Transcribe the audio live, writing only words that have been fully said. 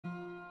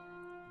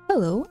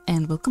Hello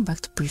and welcome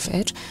back to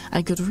Breathedge.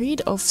 I got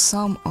rid of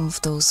some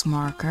of those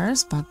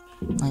markers, but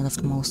I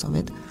left most of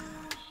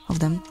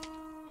them.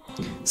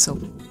 So,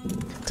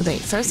 today,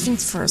 first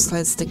things first,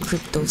 let's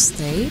decrypt those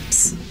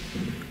tapes.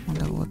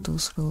 Wonder what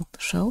those will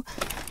show.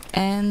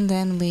 And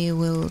then we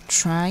will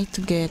try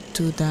to get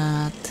to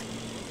that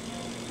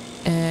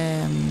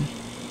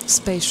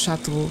space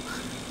shuttle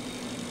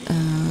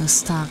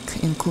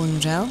stuck in cooling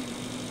gel.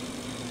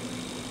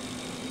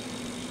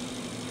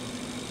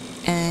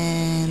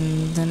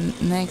 And the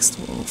next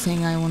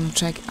thing I want to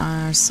check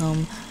are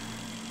some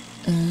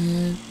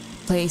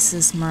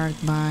places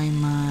marked by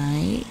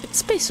my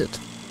spacesuit.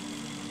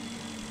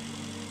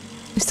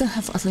 We still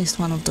have at least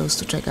one of those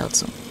to check out,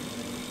 so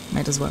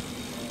might as well.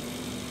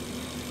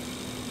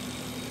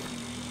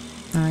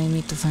 I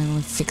need to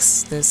finally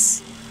fix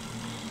this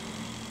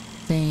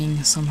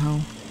thing somehow.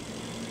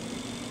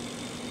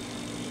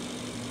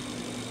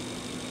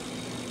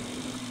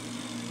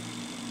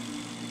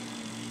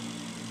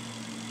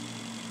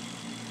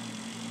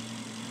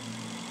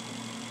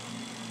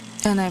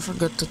 And I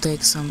forgot to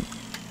take some...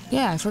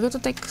 Yeah, I forgot to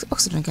take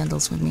oxygen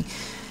candles with me.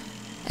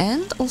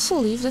 And also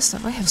leave the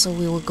stuff I have, so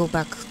we will go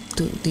back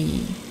to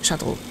the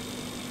shuttle.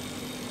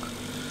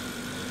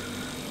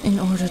 In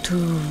order to...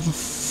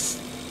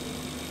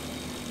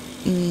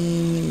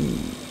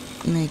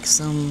 make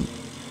some...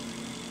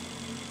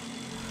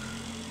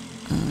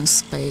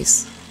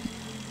 space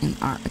in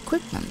our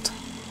equipment.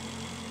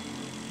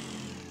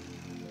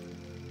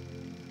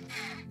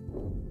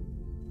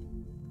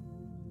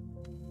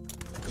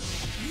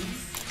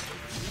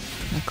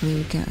 Luckily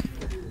we can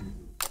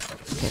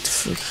get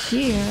through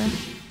here.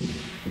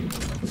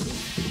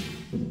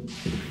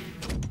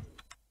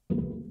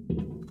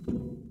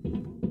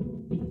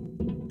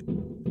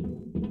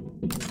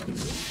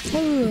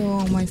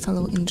 Hello, my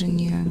fellow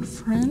engineer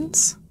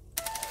friends.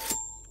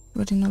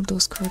 Already know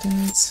those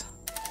coordinates.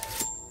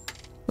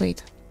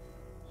 Wait.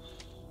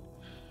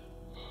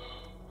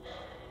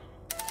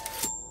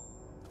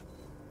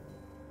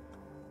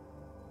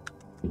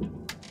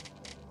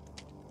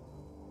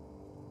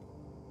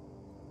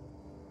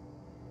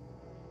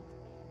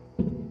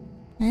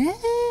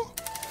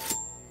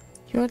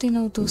 You already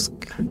know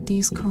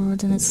these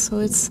coordinates, so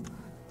it's...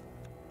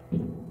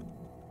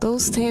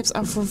 Those tapes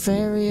are for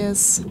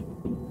various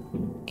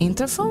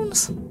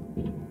interphones?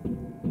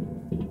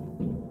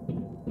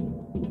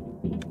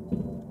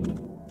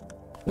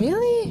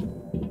 Really?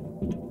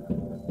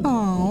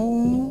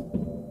 Oh,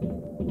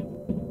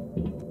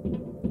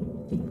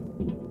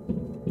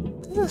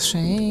 that's a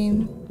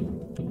shame.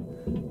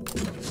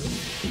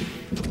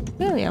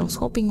 Really, I was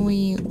hoping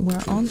we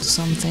were onto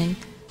something.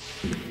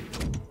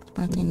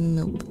 But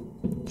nope.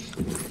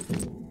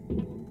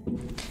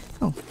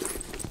 Oh,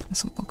 and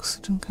some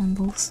oxygen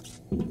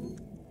candles.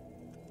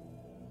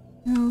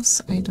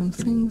 Else, I don't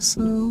think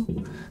so.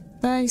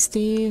 Bye,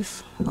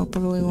 Steve. I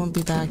probably won't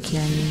be back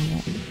here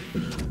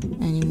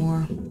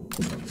anymore.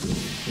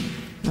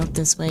 Not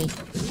this way.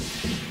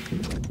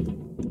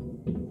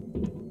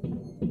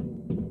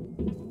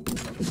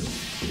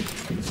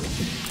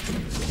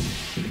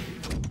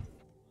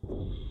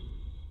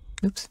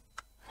 Oops.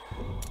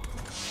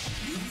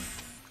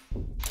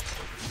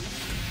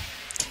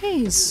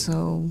 Okay,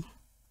 so...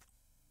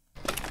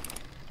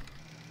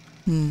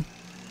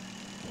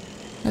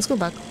 Let's go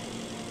back.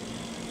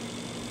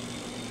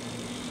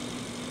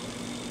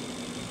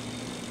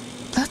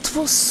 That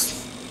was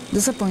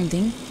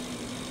disappointing.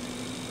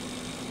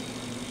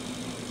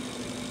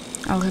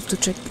 I'll have to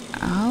check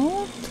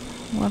out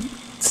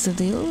what's the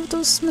deal with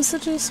those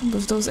messages,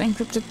 with those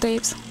encrypted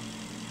tapes.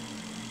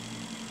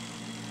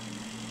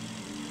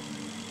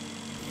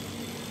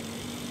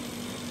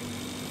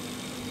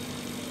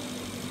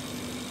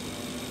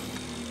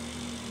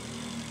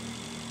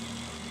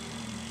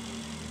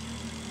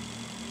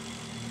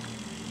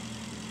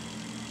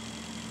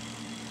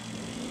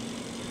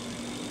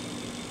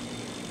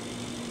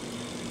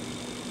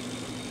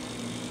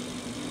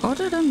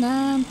 Other than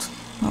that,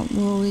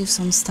 we'll leave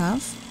some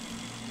stuff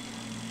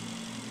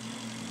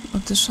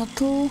of the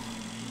shuttle,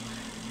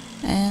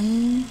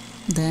 and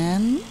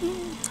then,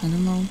 I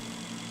don't know,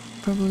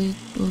 probably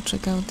we'll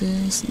check out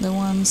the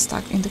one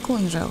stuck in the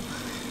cooling gel.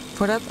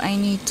 For that I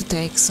need to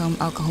take some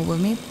alcohol with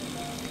me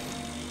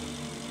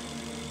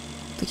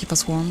to keep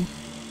us warm.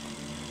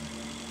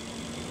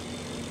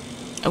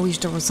 I wish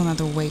there was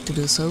another way to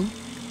do so.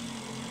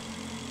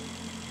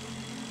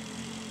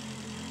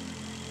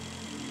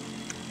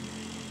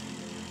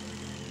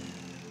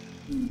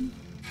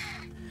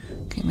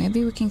 Okay,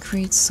 maybe we can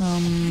create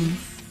some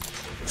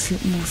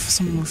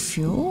more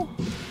fuel.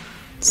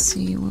 Let's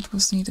see what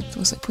was needed. It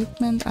was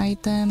equipment,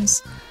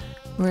 items,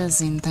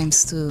 resin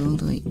 ×2.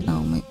 Do we?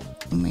 Oh,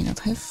 we may not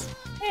have.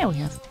 Yeah, we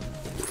have.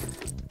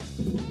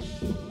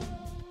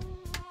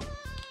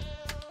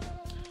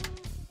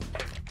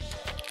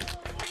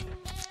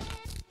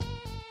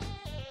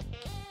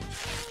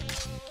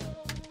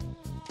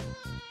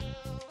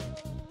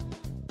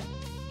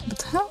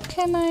 But how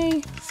can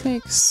I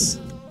fix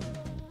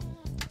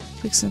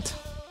it?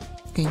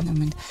 Okay, never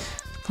mind.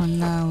 For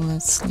now,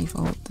 let's leave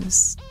all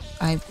this.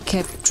 I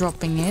kept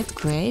dropping it.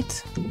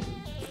 Great.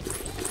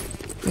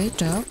 Great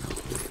job.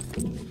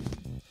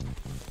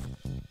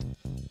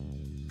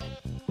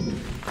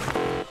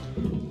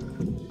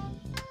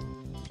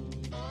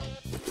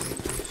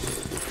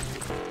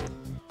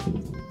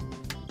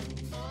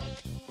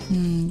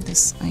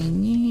 This I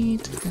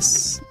need.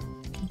 This I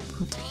can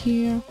put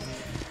here.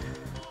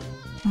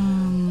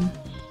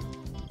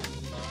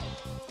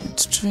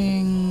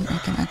 String.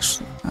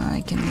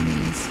 I can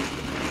leave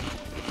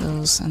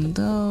those and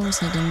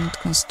those. I don't need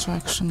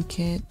construction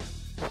kit.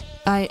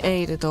 I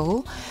ate it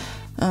all.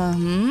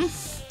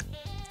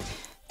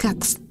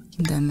 Cut.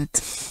 Damn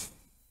it.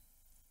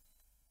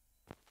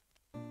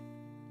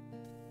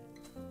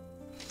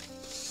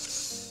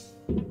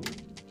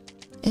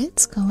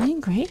 It's going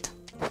great.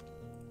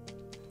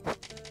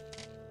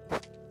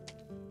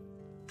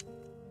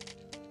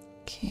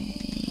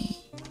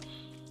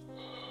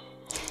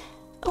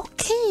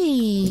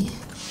 Okay.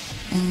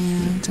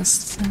 And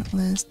just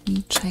let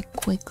me check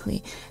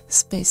quickly.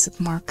 Spaceship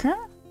marker.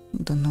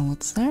 Don't know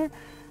what's there.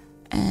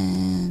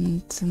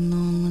 And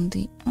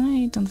Normandy.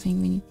 I don't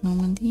think we need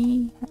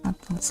Normandy.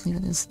 Let's leave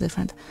it as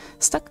different.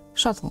 Stuck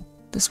shuttle.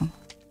 This one.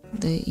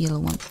 The yellow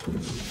one.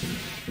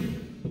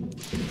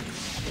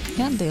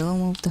 Yeah, the yellow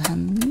one of the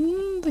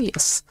hand.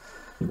 Yes.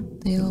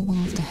 The yellow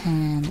one of the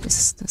hand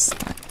is this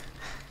guy.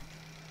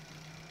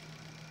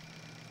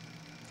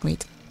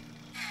 Wait.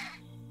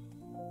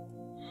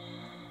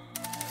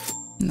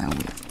 Now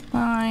we're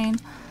fine.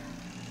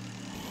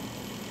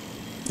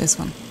 This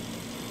one.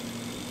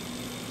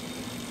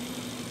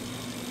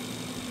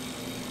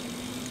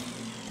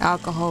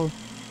 Alcohol.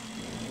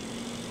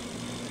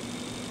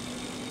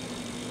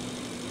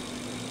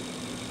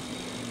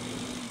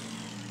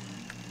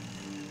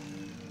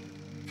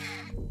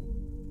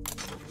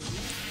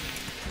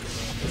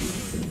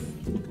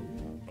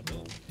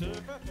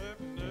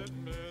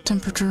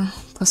 Temperature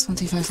plus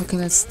 25. Okay,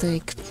 let's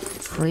take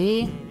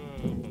 3.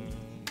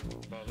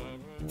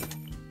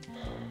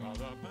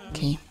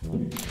 Okay.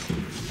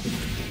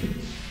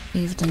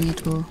 If the need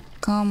will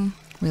come,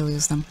 we'll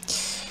use them.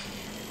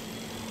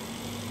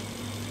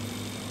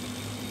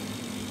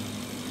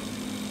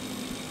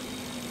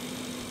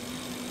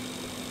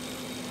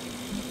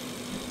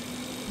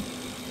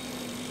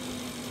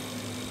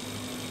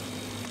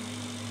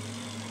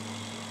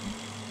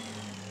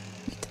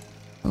 Wait.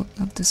 Oh,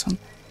 not this one.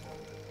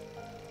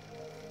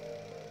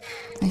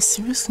 I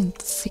seriously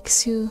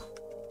fix you?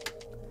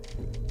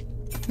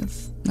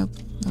 Nope,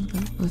 not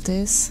with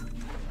this.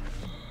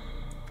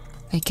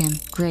 I can.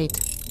 Great.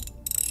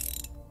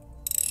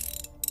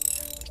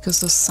 Because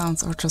those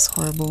sounds are just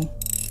horrible.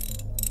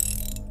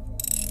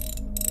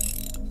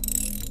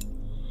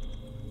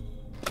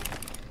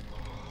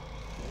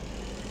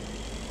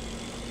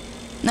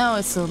 No,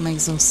 it still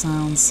makes those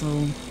sounds, so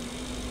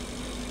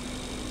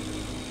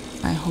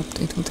I hoped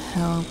it would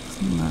help,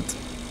 but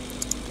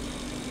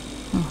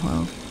oh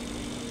well.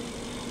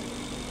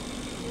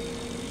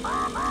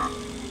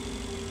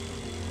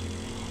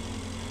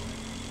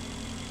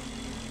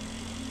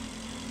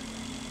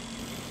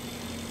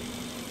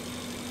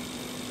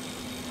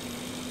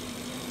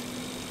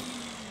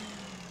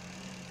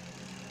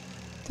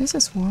 This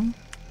is warm.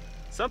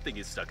 Something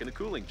is stuck in the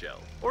cooling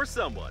gel, or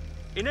someone.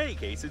 In any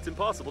case, it's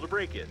impossible to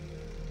break it.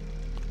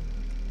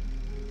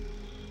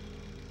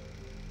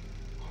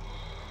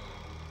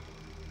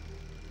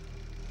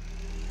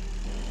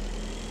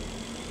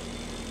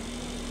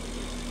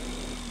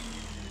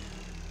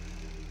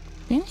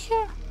 Been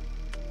here?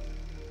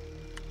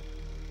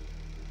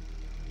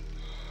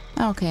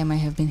 Okay, I might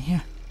have been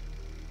here.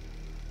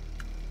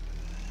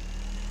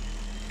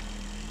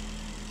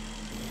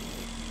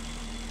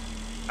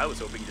 I was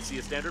hoping to see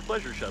a standard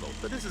pleasure shuttle,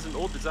 but this is an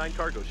old design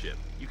cargo ship.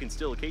 You can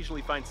still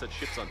occasionally find such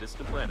ships on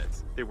distant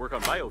planets. They work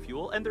on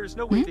biofuel, and there's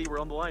no way they were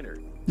on the liner.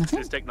 Nothing?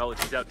 This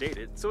technology is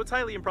outdated, so it's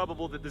highly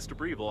improbable that this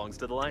debris belongs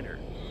to the liner.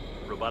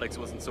 Robotics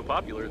wasn't so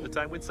popular at the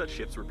time when such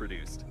ships were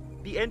produced.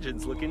 The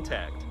engines look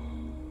intact.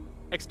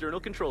 External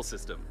control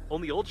system.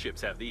 Only old ships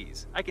have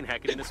these. I can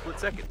hack it in a split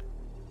second.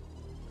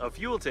 A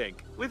fuel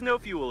tank, with no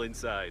fuel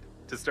inside.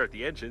 To start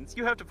the engines,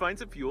 you have to find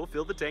some fuel,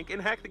 fill the tank,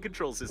 and hack the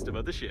control system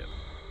of the ship.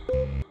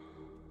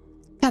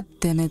 God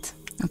damn it.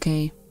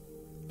 Okay.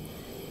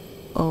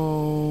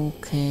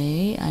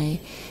 Okay,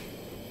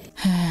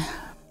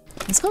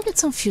 let's go get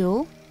some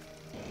fuel.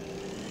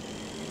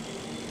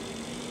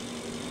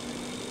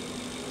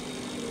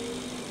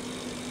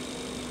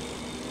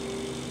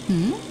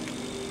 And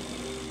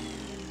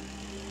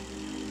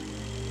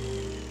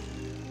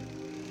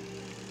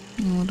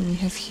what do we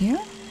have here?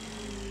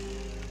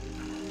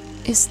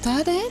 Is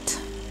that it?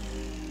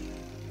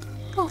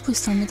 Oh,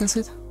 please tell me that's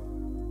it.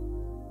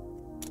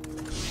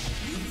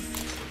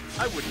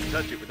 I wouldn't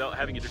touch it without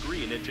having a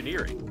degree in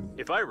engineering.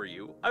 If I were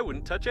you, I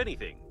wouldn't touch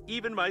anything,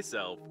 even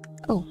myself.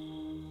 Oh.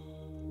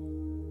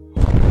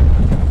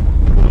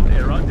 Non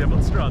era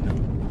demonstratum.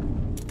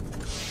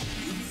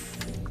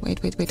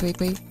 Wait. God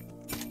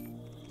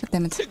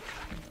damn it.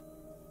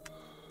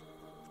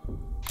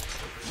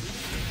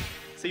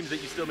 Seems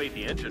that you still made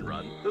the engine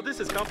run, though this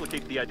has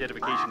complicated the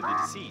identification of the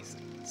deceased.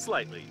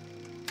 Slightly.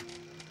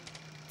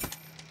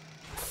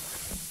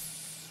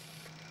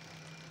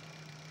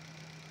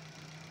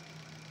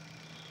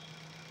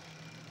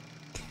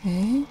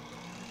 Okay.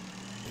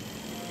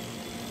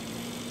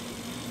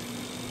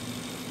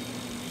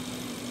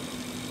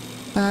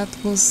 But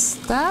was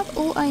that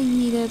all I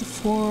needed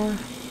for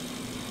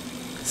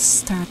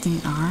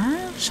starting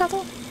our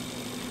shuttle?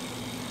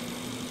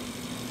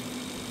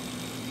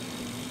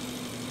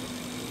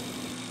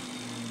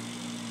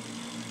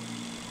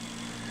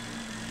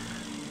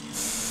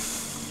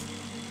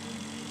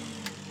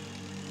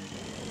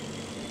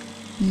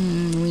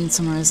 We need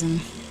some resin.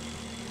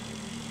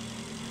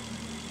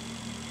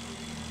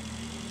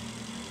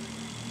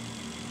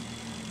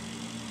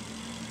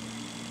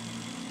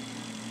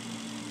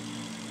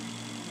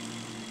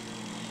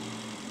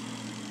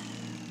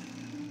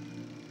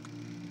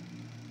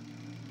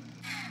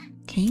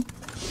 Okay.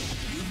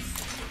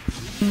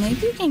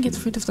 Maybe we can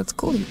get rid of that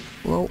cooling.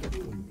 Whoa,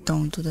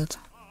 don't do that.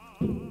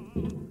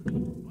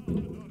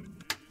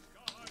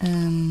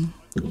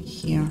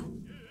 Here.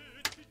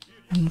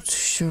 I'm not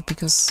sure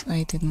because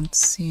I didn't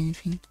see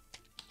anything.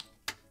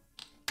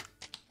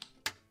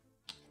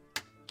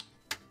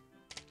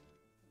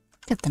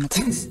 God damn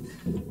it.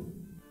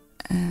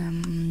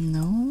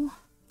 No.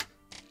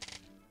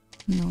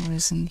 No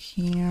resin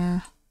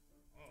here.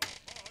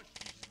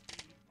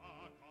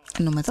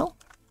 No metal?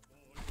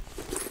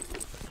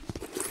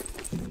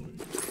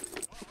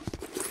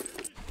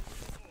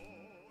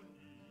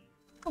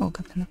 Oh,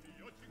 god damn it.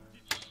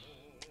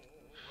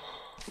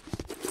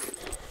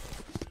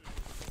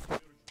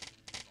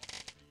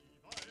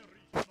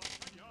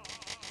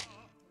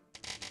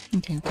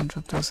 Okay, I can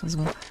drop those as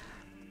well.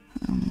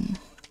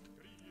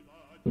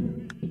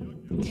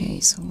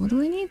 Okay, so what do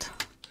we need?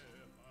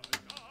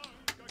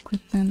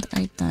 Equipment,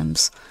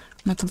 items,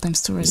 metal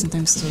times 2, resin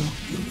times 2.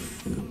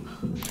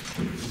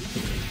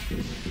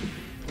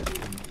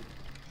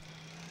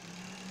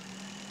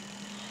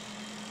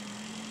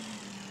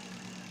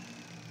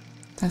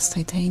 That's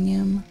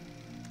titanium.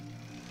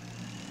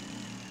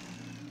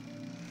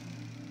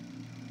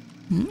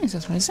 Is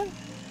that resin?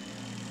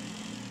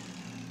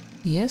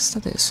 Yes,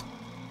 that is.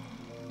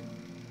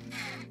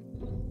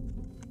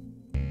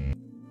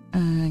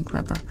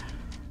 Grabber.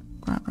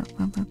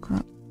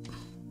 Grab.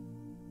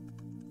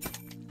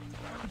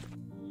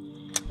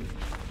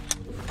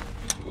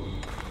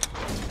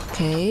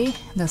 Okay,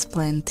 that's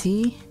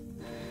plenty.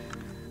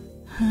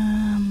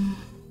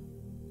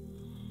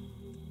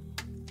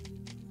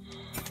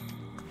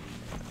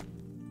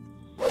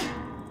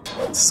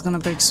 This is gonna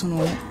break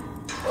soon.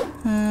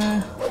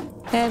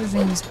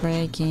 Everything is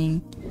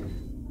breaking.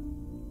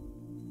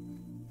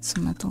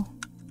 Some metal.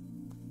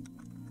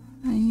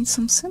 I need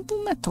some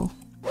simple metal.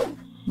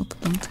 Nope,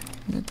 don't.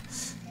 Good.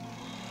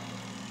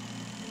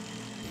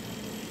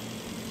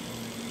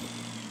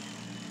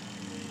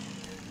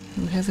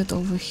 We have it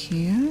over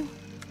here.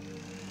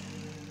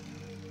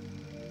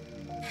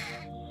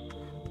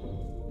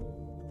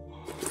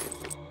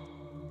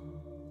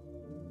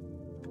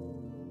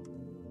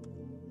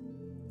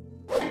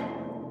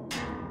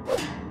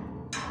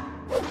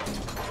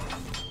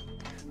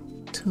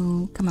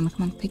 Come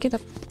on, pick it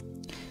up.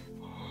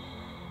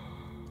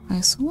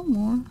 I saw one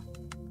more.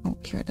 Oh,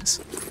 here it is.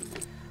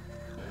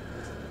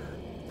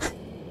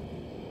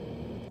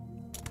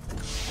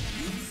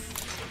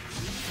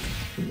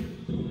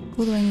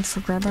 What do I need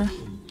for grabber?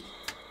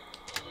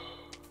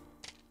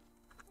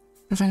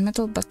 Refined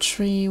metal,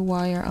 battery,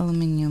 wire,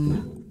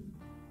 aluminium.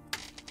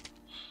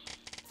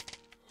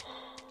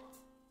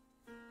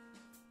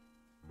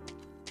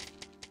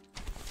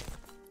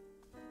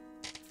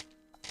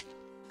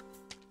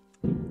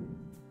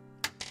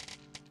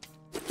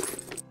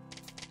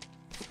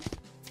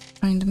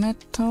 Refined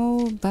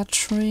metal,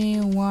 battery,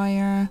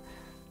 wire,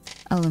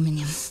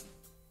 aluminium.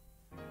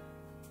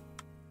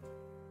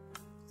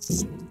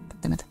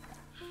 God damn it.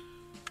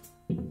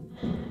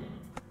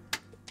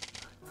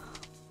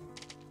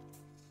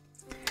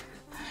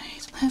 I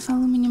don't have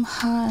aluminium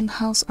and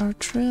house our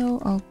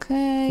drill.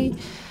 Okay.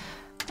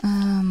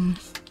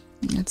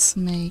 Let's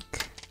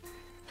make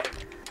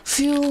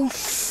fuel.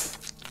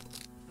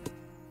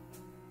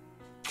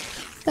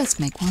 Let's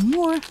make one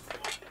more,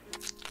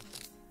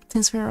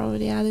 since we're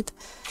already at it.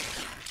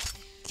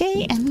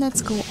 Okay, and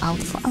let's go out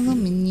for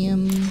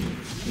aluminium.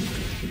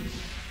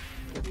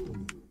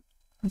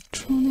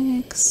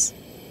 Electronics.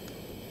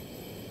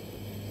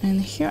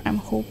 And here I'm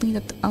hoping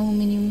that the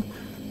aluminium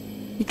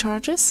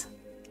recharges.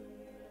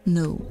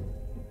 No.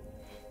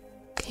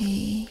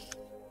 Okay.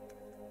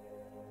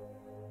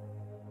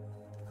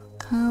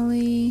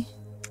 Kali.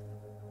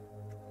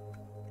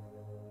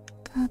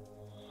 God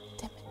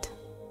damn it.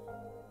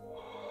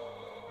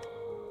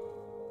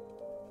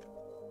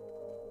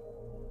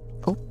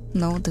 Oh,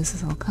 no, this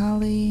is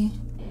alkali.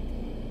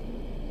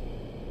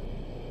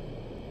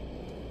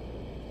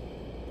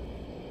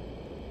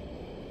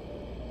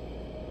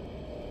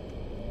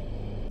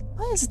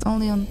 Why is it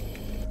only on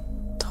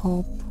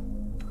top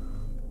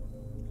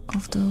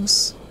of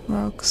those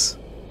rocks?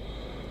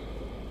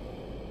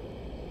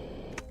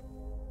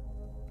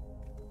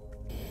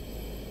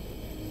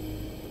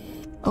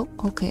 Oh,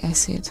 okay, I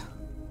see it.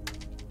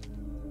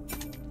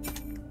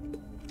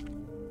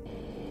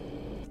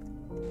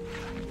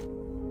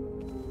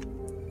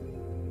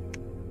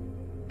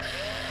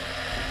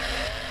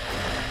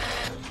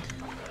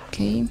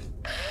 Okay.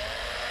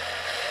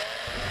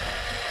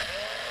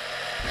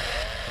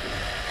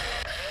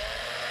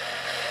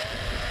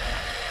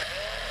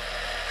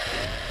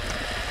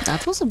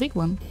 That was a big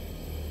one.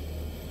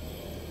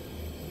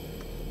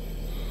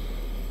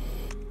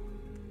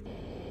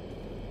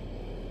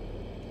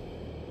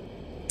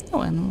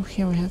 Oh, and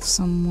here we have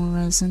some more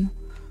resin.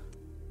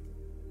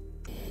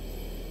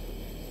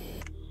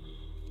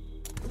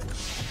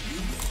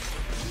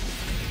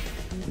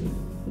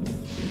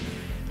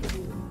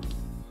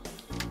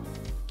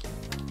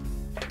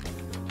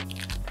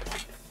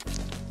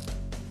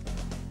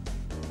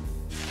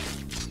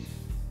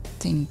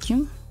 Thank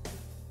you.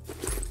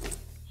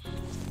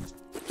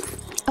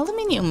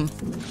 Aluminium.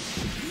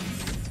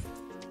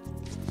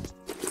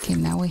 Okay,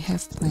 now we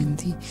have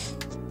plenty.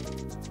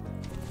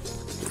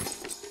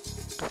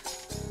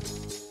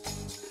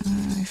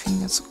 I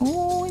think that's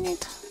all we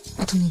need.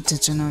 I don't need to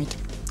generate.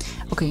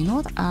 Okay, you know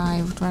what?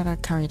 I would rather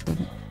carry it with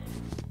me.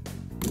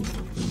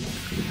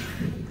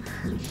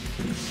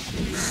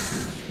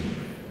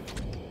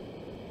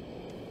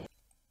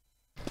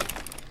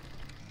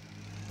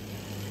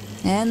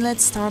 And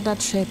let's start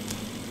that ship.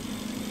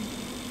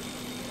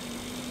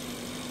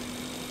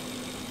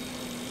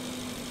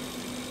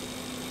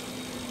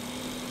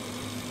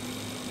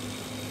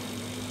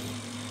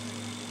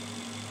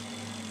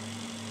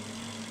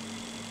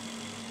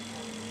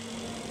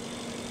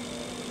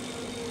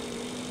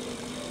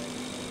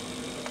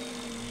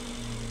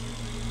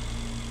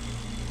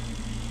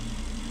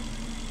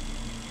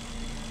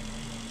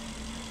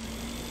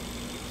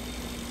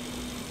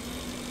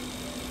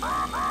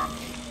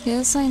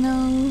 Yes, I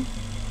know.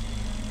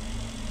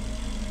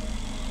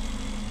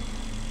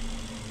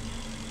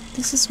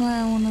 This is why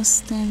I want to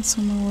stand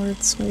somewhere where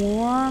it's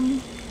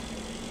warm.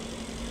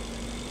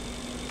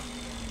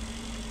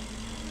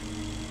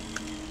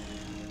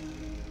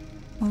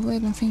 Although I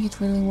don't think it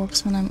really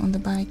works when I'm on the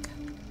bike.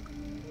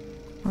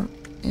 Or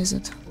is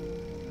it?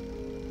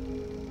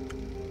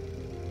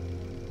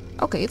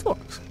 Okay, it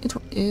works.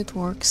 It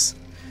works.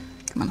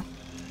 Come on.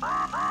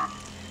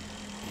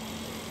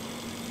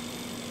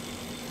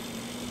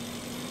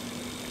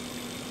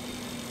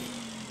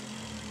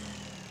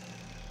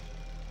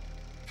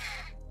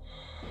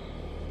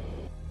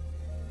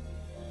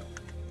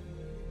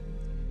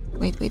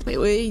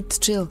 Wait,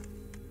 chill.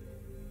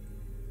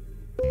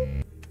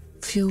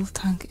 Fuel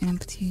tank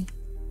empty.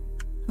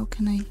 How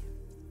can I...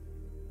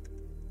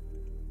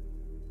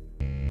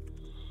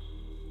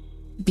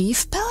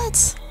 Beef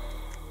pellets?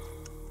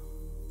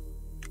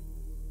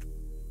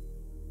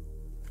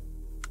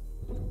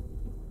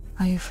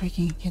 Are you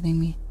freaking kidding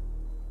me?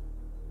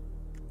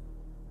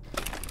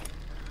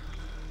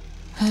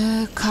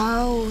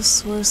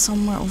 Cows were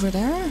somewhere over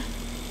there,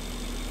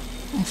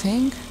 I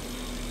think.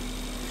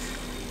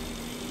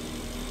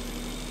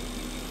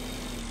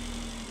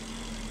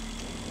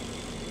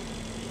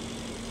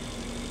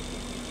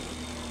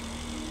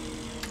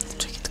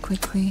 Check it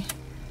quickly.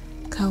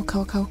 Cow,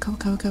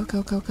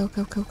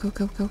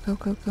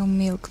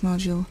 milk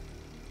nodule.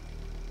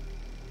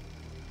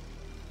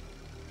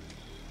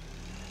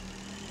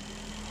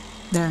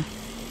 There.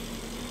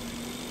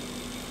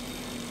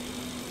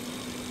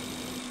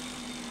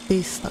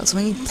 Beef pellets.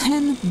 We need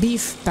 10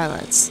 beef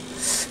pellets.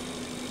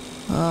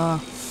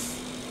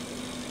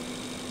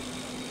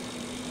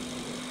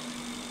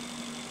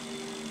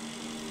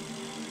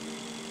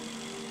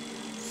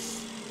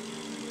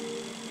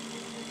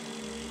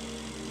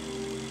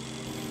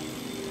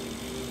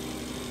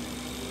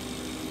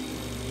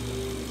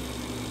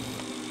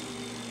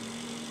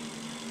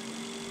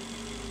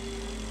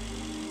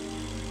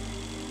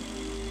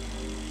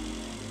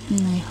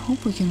 And I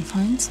hope we can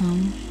find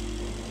some.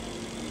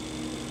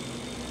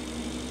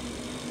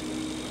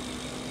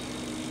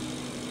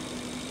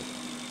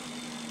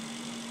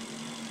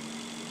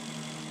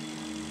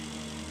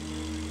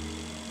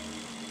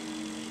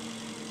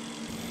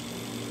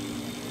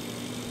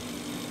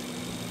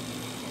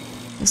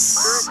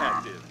 Turret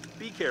active.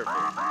 Be careful.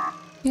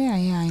 Yeah,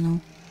 I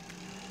know.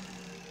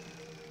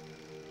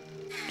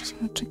 Just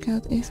want to check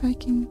out if I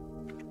can...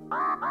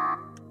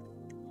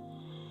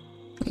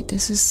 Wait,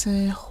 this is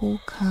a whole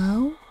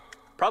cow?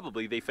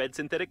 Probably they fed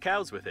synthetic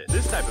cows with it.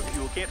 This type of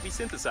fuel can't be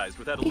synthesized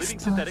without a living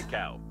synthetic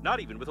cow, not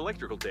even with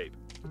electrical tape.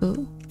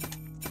 Oh.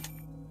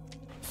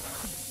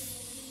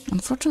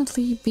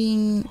 Unfortunately,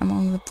 being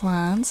among the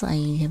plants, I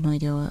have no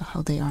idea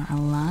how they are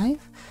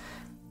alive.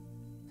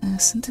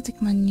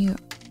 Synthetic manure.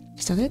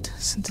 Is that it?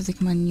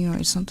 Synthetic manure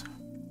is not...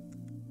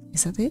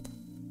 Is that it?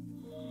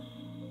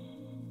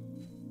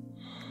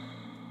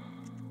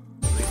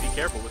 Please be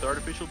careful with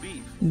artificial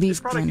beef. Beef this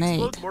product grenade.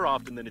 explodes more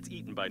often than it's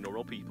eaten by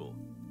normal people.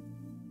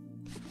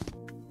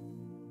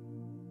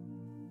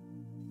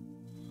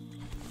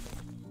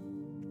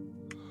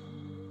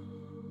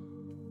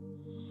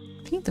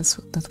 I think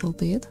that will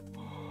be it.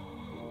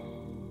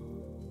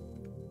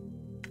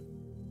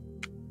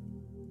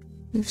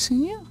 We've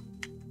seen you.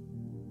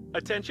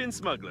 Attention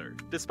smuggler.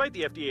 Despite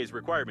the FDA's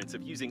requirements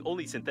of using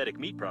only synthetic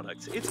meat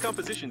products, its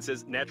composition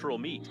says natural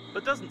meat,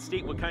 but doesn't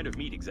state what kind of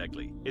meat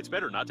exactly. It's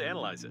better not to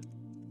analyze it.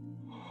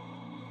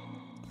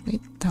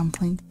 Wait,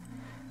 dumpling.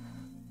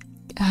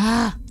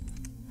 Ah!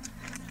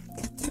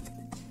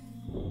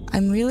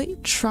 I'm really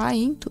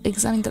trying to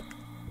examine the...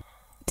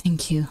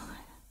 Thank you.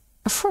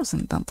 A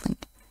frozen dumpling.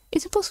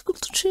 It's impossible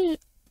to chew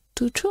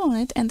on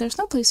it, and there's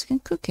no place you can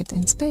cook it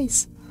in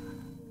space.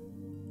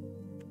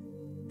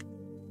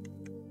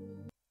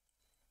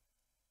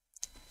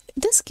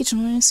 This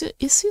kitchenware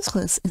is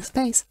useless in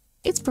space.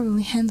 It's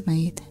probably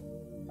handmade.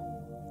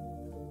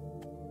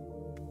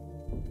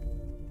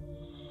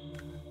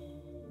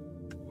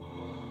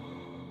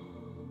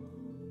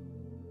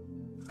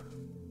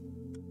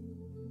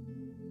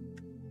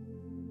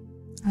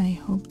 I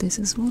hope this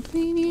is what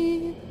we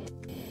need.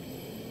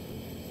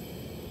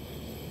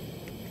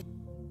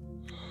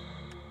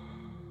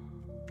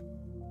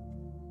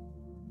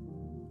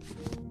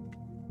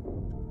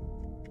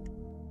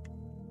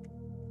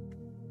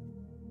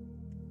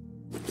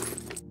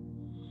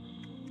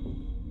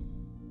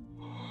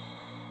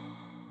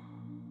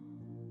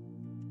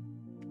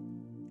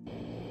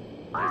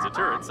 There's a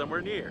turret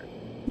somewhere near.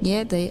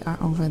 Yeah, they are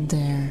over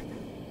there.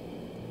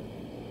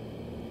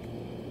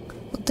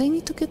 But they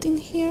need to get in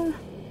here.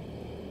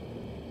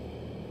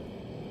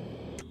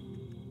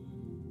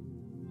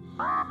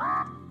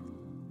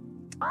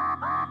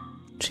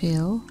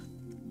 Chill.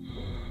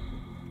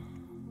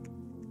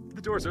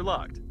 The doors are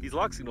locked. These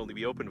locks can only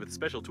be opened with a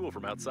special tool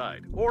from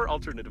outside, or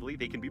alternatively,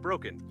 they can be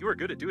broken. You are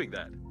good at doing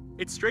that.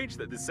 It's strange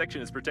that this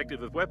section is protected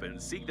with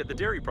weapons, seeing that the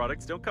dairy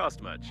products don't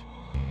cost much.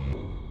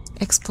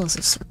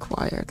 Explosives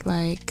required,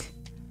 like...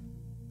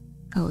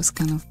 Oh, it's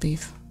kind of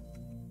beef.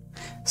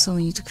 So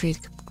we need to create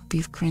a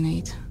beef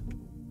grenade.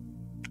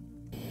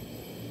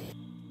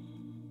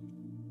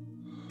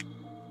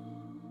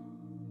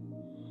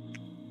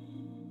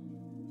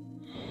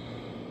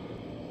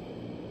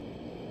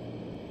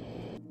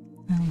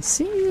 I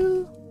see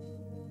you.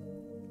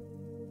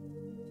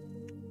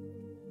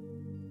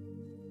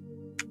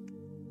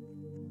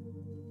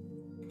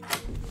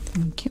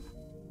 Thank you.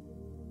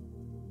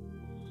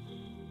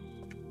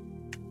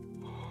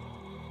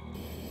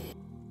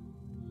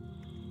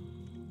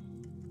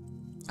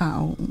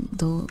 Oh,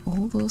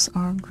 all those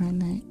are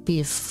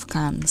beef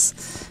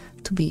cans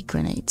to be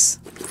grenades.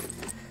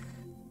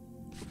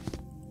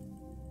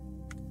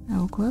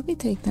 I'll gladly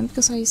take them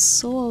because I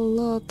saw a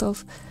lot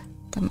of...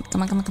 Come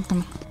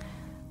on.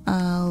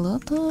 A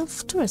lot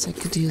of turrets I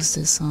could use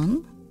this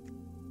on.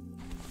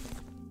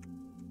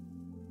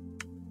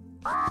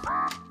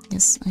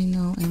 Yes, I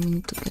know I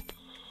need to get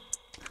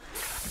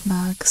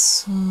back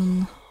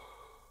soon.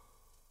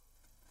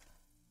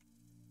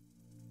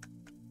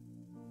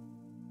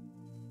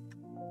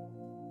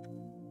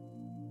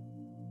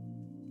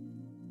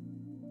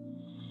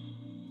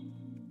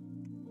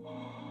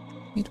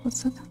 Wait,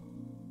 what's that?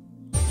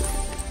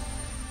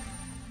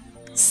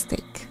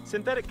 Steak.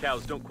 Synthetic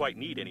cows don't quite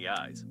need any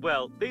eyes.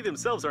 Well, they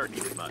themselves aren't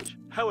needed much.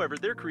 However,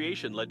 their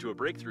creation led to a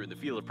breakthrough in the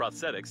field of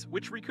prosthetics,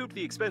 which recouped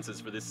the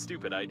expenses for this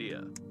stupid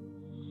idea.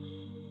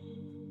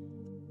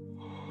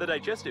 The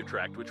digestive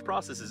tract, which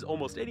processes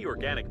almost any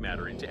organic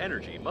matter into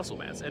energy, muscle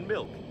mass, and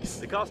milk.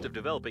 The cost of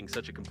developing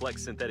such a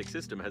complex synthetic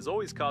system has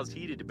always caused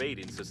heated debate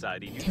in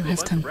society due to a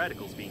bunch of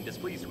radicals being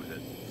displeased with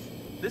it.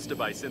 This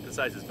device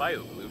synthesizes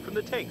bioglue from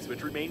the tanks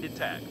which remained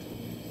intact.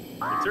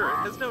 The turret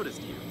has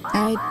noticed you.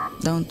 I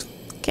don't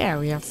care,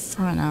 we are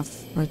far enough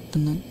for it to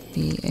not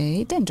be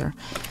a danger.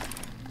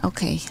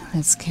 Okay,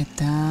 let's get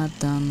that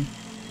done.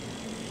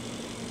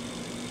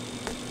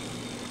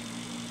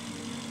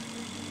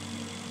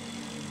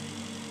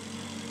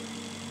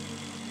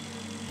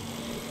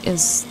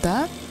 Is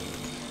that...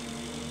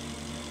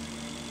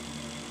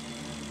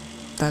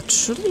 That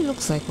surely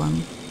looks like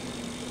one.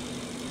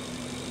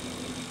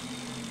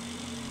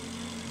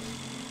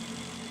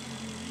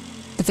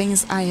 The thing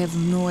is, I have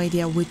no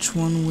idea which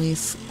one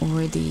we've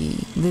already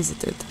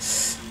visited.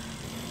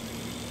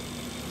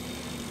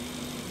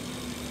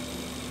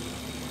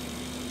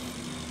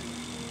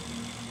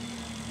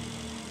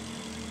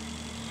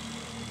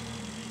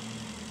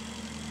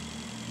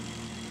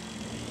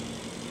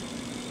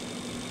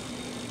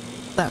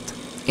 But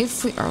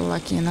if we are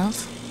lucky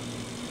enough,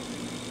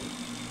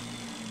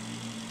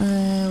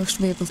 we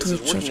should be able to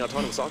This is working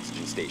autonomous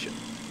oxygen station.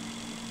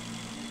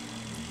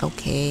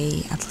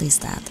 Okay, at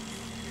least that.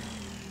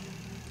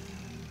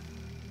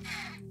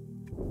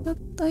 But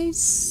I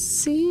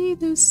see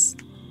this.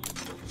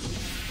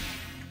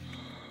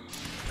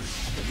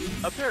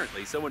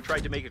 Apparently, someone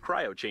tried to make a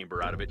cryo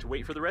chamber out of it to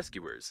wait for the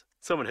rescuers.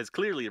 Someone has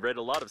clearly read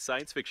a lot of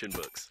science fiction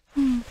books.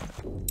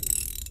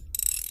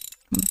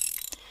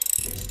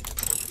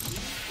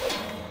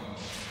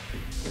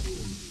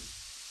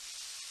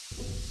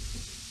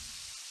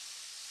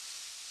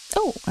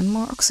 Oh, and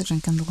more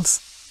oxygen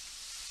candles.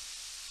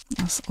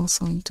 I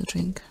also need to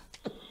drink.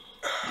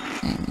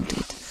 And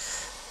indeed.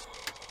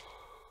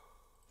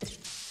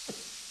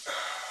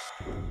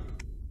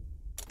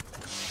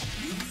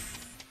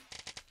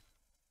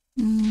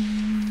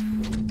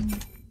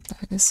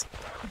 this.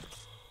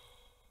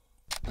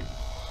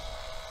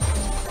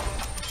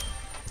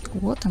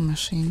 Water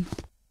machine.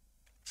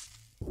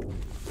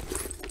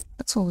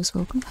 That's always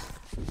welcome.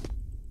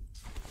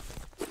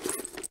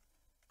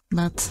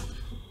 But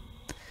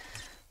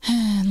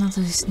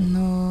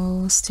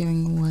no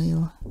steering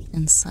wheel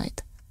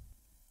inside.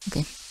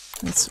 Okay,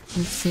 let's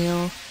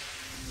refill.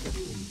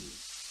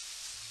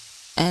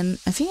 And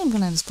I think I'm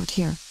gonna end the spot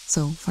here.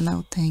 So for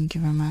now, thank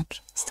you very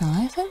much. Stay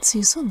alive and see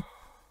you soon.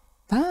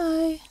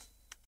 Bye!